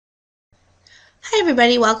Hi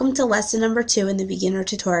everybody, welcome to lesson number 2 in the beginner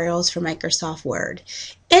tutorials for Microsoft Word.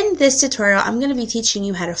 In this tutorial, I'm going to be teaching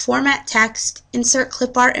you how to format text, insert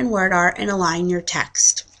clip art and word art, and align your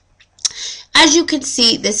text. As you can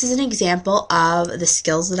see, this is an example of the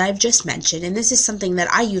skills that I've just mentioned, and this is something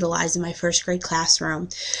that I utilize in my first grade classroom.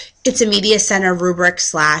 It's a Media Center rubric /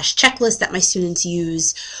 checklist that my students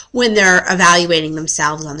use when they're evaluating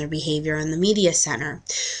themselves on their behavior in the Media Center.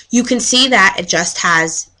 You can see that it just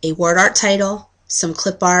has a word art title, some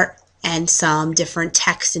clip art, and some different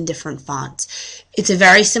text in different fonts. It's a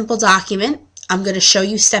very simple document. I'm going to show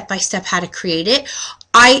you step by step how to create it.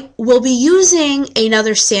 I will be using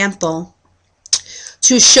another sample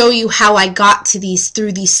to show you how I got to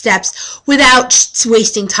through these steps without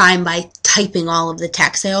wasting time by typing all of the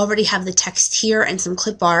text. I already have the text here and some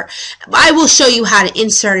clip art. I will show you how to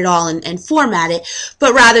insert it all and format it,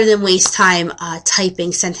 but rather than waste time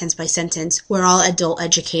typing sentence by sentence, we're all adult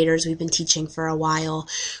educators. We've been teaching for a while.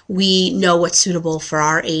 We know what's suitable for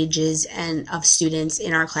our ages and of students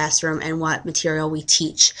in our classroom and what material we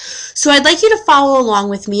teach. So I'd like you to follow along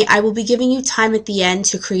with me. I will be giving you time at the end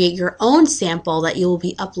to create your own sample that you'll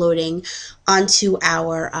be uploading onto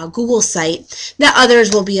our Google site that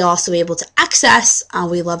others will be also able to access.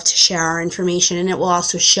 We love to share our information, and it will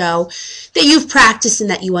also show that you've practiced and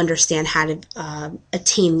that you understand how to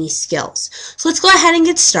attain these skills. So let's go ahead and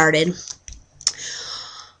get started.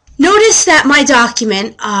 Notice that my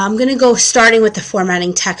document, I'm going to go starting with the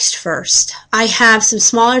formatting text first. I have some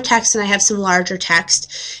smaller text and I have some larger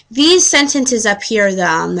text. These sentences up here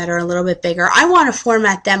that are a little bit bigger, I want to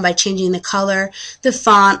format them by changing the color, the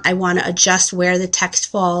font. I want to adjust where the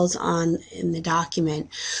text falls in the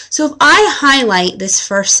document. So if I highlight this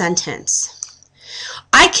first sentence,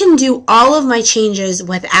 I can do all of my changes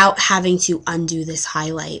without having to undo this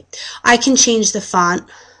highlight. I can change the font.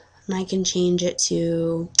 And I can change it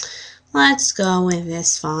to, let's go with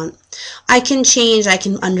this font. I can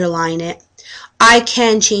underline it. I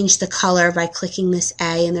can change the color by clicking this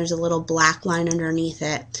A, and there's a little black line underneath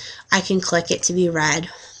it. I can click it to be red.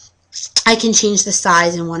 I can change the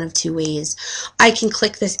size in one of two ways. I can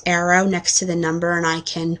click this arrow next to the number and I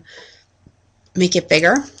can make it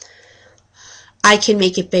bigger. I can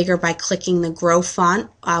make it bigger by clicking the grow font,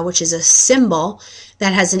 which is a symbol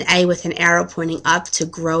that has an A with an arrow pointing up to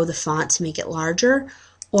grow the font to make it larger,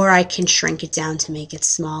 or I can shrink it down to make it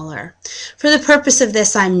smaller. For the purpose of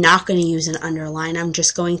this, I'm not going to use an underline. I'm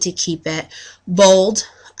just going to keep it bold.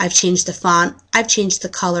 I've changed the font, I've changed the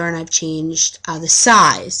color, and I've changed the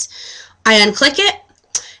size. I unclick it,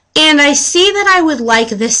 and I see that I would like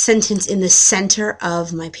this sentence in the center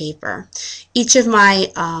of my paper. Each of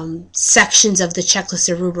my sections of the checklist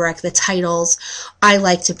or rubric, the titles, I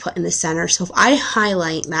like to put in the center. So if I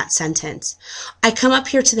highlight that sentence, I come up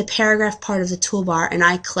here to the paragraph part of the toolbar and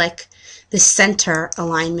I click the center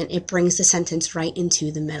alignment. It brings the sentence right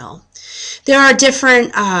into the middle. There are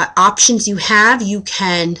different options you have. You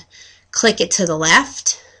can click it to the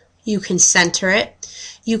left. You can center it.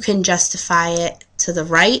 You can justify it to the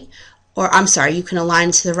right, or I'm sorry, you can align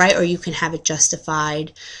it to the right, or you can have it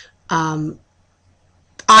justified. I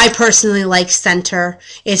personally like center.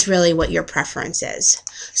 It's really what your preference is.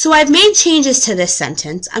 So I've made changes to this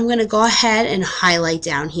sentence. I'm going to go ahead and highlight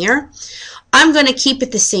down here. I'm going to keep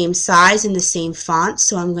it the same size and the same font,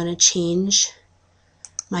 so I'm going to change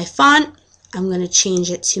my font. I'm going to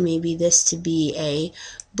change it to maybe this to be a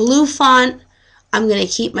blue font. I'm going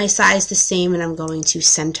to keep my size the same, and I'm going to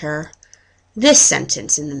center this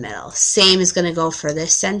sentence in the middle. Same is going to go for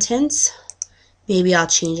this sentence. Maybe I'll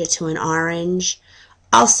change it to an orange.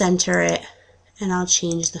 I'll center it, and I'll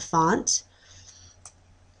change the font.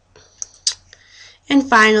 And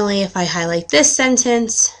finally, if I highlight this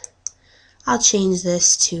sentence, I'll change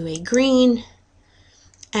this to a green,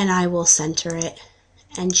 and I will center it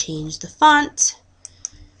and change the font.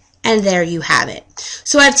 And there you have it.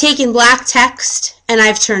 So I've taken black text and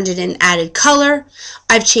I've turned it in, added color.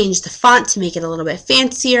 I've changed the font to make it a little bit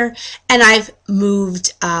fancier, and I've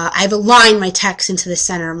aligned my text into the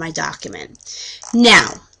center of my document.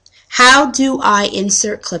 Now, how do I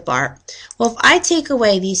insert clip art? Well, if I take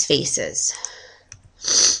away these faces,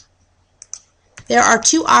 there are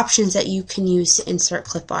two options that you can use to insert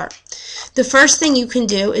clip art. The first thing you can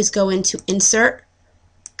do is go into Insert,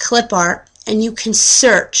 Clip Art, and you can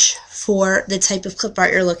search for the type of clip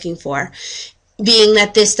art you're looking for. Being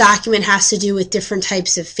that this document has to do with different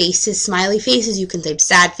types of faces, smiley faces, you can type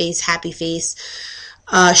sad face, happy face,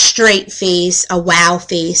 straight face, a wow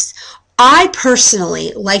face. I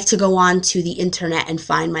personally like to go on to the internet and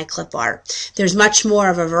find my clip art. There's much more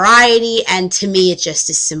of a variety, and to me it just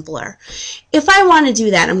is simpler. If I want to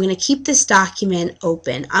do that, I'm going to keep this document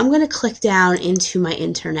open. I'm going to click down into my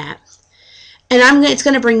internet, and it's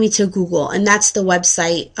going to bring me to Google, and that's the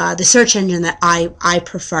website, the search engine that I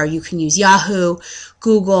prefer. You can use Yahoo,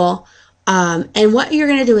 Google, and what you're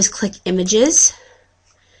going to do is click images.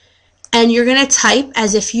 And you're going to type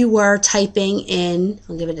as if you were typing in,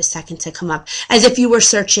 I'll give it a second to come up, as if you were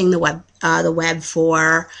searching the web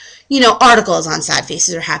for, articles on sad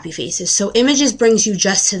faces or happy faces. So images brings you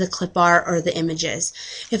just to the clip art or the images.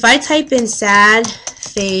 If I type in sad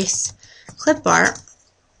face clip art,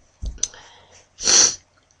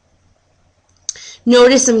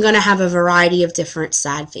 notice I'm going to have a variety of different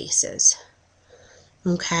sad faces.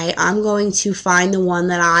 Okay, I'm going to find the one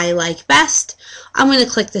that I like best. I'm going to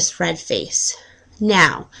click this red face.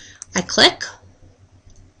 Now, I click,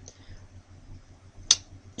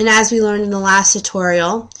 and as we learned in the last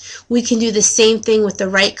tutorial, we can do the same thing with the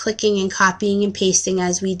right-clicking and copying and pasting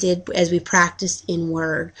as we practiced in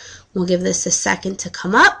Word. We'll give this a second to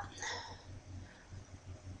come up.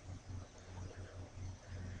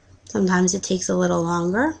 Sometimes it takes a little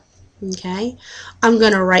longer. Okay, I'm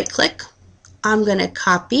going to right-click. I'm going to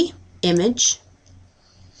copy image.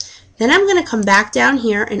 Then I'm going to come back down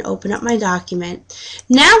here and open up my document.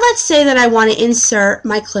 Now let's say that I want to insert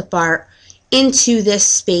my clip art into this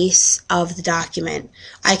space of the document.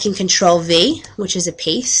 I can Control V, which is a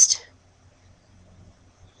paste.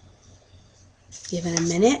 Give it a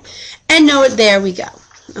minute. And there we go.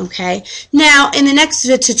 Okay, now in the next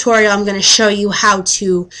tutorial I'm going to show you how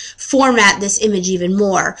to format this image even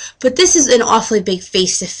more, but this is an awfully big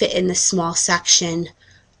face to fit in this small section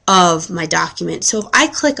of my document. So if I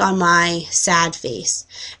click on my sad face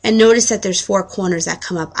and notice that there's 4 corners that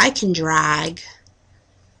come up, I can drag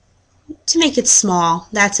to make it small.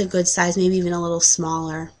 That's a good size, maybe even a little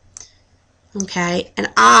smaller. Okay, and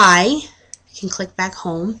I can click back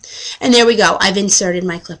home, and there we go. I've inserted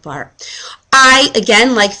my clip art. I,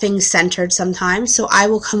 again, like things centered sometimes, so I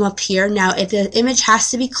will come up here. Now, if the image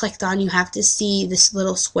has to be clicked on, you have to see this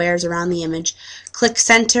little squares around the image. Click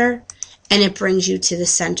center, and it brings you to the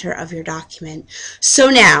center of your document. So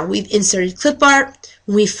now, we've inserted clip art,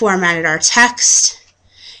 we formatted our text,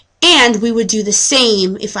 and we would do the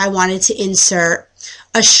same if I wanted to insert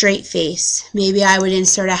a straight face. Maybe I would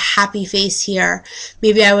insert a happy face here.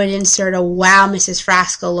 Maybe I would insert a wow, Mrs.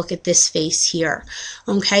 Frasco, look at this face here.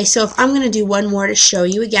 Okay, so if I'm going to do one more to show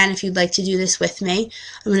you, again, if you'd like to do this with me,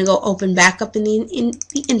 I'm going to go open back up in the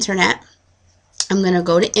internet. I'm going to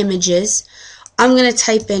go to images. I'm going to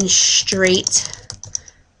type in straight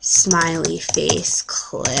smiley face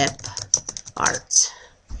clip art.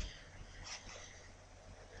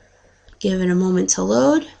 Give it a moment to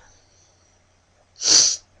load.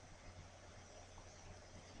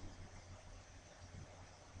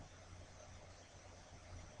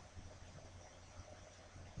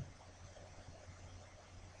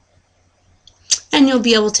 And you'll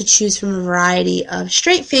be able to choose from a variety of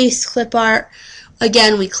straight face clip art.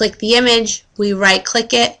 Again, we click the image, we right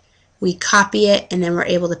click it, we copy it, and then we're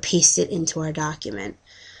able to paste it into our document.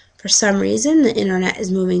 For some reason, the internet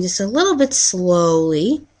is moving just a little bit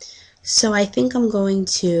slowly, so I think I'm going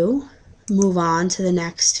to move on to the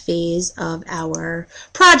next phase of our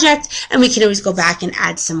project, and we can always go back and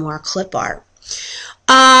add some more clip art.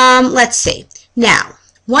 Let's see. Now,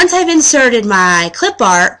 once I've inserted my clip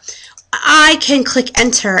art, I can click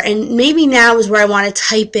enter, and maybe now is where I want to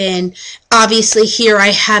type in. Obviously here I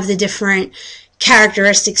have the different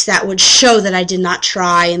characteristics that would show that I did not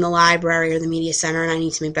try in the library or the media center and I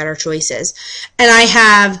need to make better choices. And I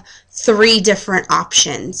have 3 different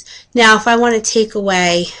options. Now if I want to take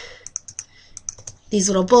away these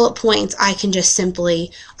little bullet points, I can just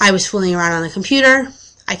simply, I was fooling around on the computer,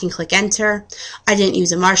 I can click enter. I didn't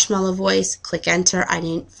use a marshmallow voice, click enter. I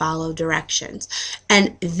didn't follow directions.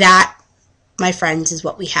 And that, my friends, is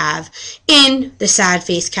what we have in the sad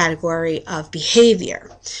face category of behavior.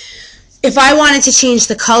 If I wanted to change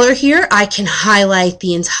the color here, I can highlight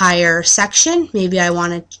the entire section. Maybe I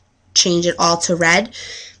want to change it all to red.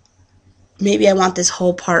 Maybe I want this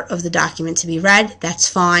whole part of the document to be red. That's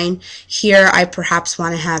fine. Here I perhaps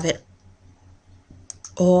want to have it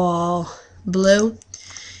all blue.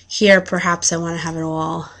 Here perhaps I want to have it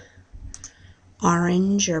all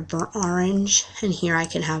orange or burnt orange. And here I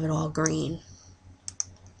can have it all green.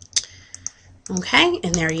 Okay,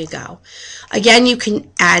 and there you go. Again, you can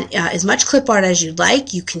add as much clip art as you'd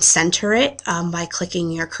like. You can center it by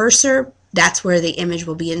clicking your cursor. That's where the image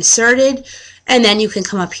will be inserted. And then you can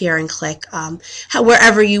come up here and click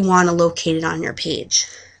wherever you want to locate it on your page.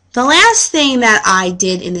 The last thing that I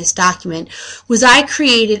did in this document was I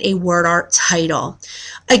created a WordArt title.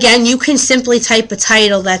 Again, you can simply type a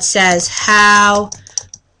title that says, how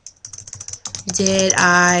did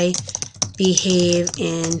I behave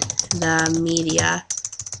in the media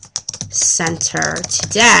center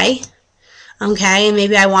today? Okay, and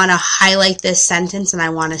maybe I want to highlight this sentence and I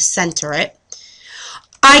want to center it.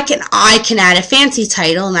 I can add a fancy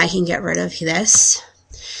title and I can get rid of this.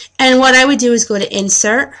 And what I would do is go to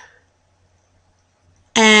Insert,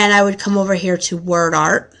 and I would come over here to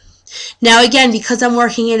WordArt. Now again, because I'm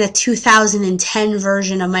working in a 2010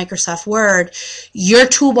 version of Microsoft Word, your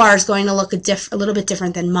toolbar is going to look a little bit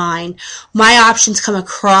different than mine. My options come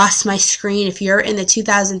across my screen. If you're in the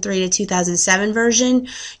 2003 to 2007 version,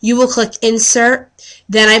 you will click Insert,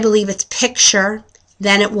 then I believe it's Picture.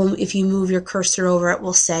 Then it will, if you move your cursor over, it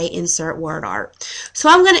will say Insert WordArt. So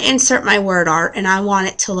I'm going to insert my WordArt, and I want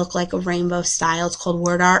it to look like a rainbow style. It's called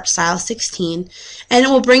WordArt Style 16, and it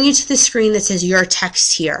will bring you to the screen that says your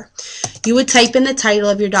text here. You would type in the title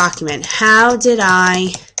of your document. How did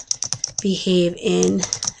I behave in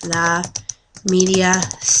the media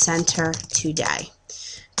center today?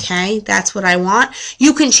 Okay, that's what I want.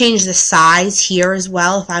 You can change the size here as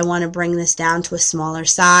well. If I want to bring this down to a smaller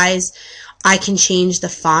size, I can change the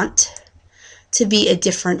font to be a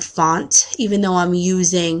different font. Even though I'm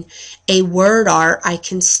using a WordArt, I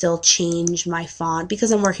can still change my font.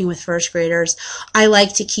 Because I'm working with first graders, I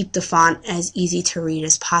like to keep the font as easy to read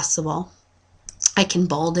as possible. I can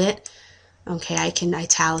bold it. Okay, I can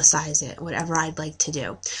italicize it, whatever I'd like to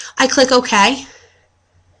do. I click OK,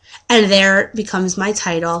 and there becomes my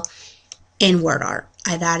title in WordArt.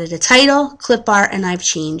 I've added a title, clip art, and I've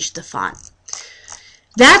changed the font.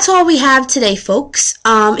 That's all we have today, folks.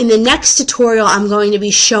 In the next tutorial, I'm going to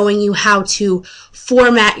be showing you how to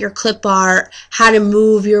format your clip art, how to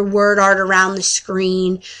move your WordArt around the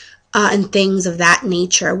screen, and things of that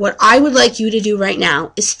nature. What I would like you to do right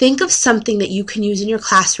now is think of something that you can use in your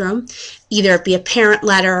classroom, either it be a parent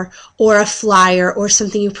letter or a flyer or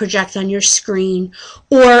something you project on your screen,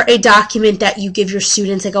 or a document that you give your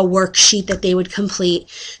students, like a worksheet that they would complete,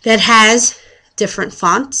 that has different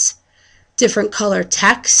fonts, different color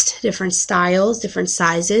text, different styles, different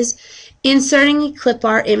sizes. Inserting a clip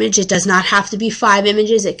art image, it does not have to be 5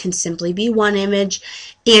 images, it can simply be 1 image,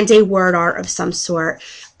 and a WordArt of some sort.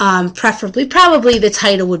 Probably the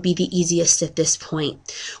title would be the easiest at this point.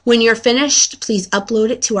 When you're finished, please upload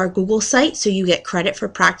it to our Google site so you get credit for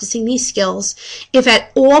practicing these skills. If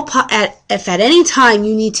at any time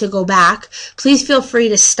you need to go back, please feel free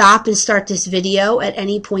to stop and start this video at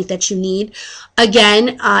any point that you need.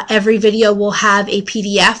 Again, every video will have a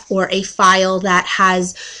PDF or a file that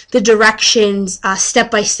has the directions step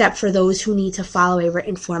by step for those who need to follow a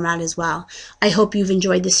written format as well. I hope you've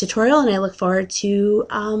enjoyed this tutorial, and I look forward to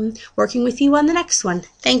working with you on the next one.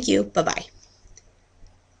 Thank you. Bye-bye.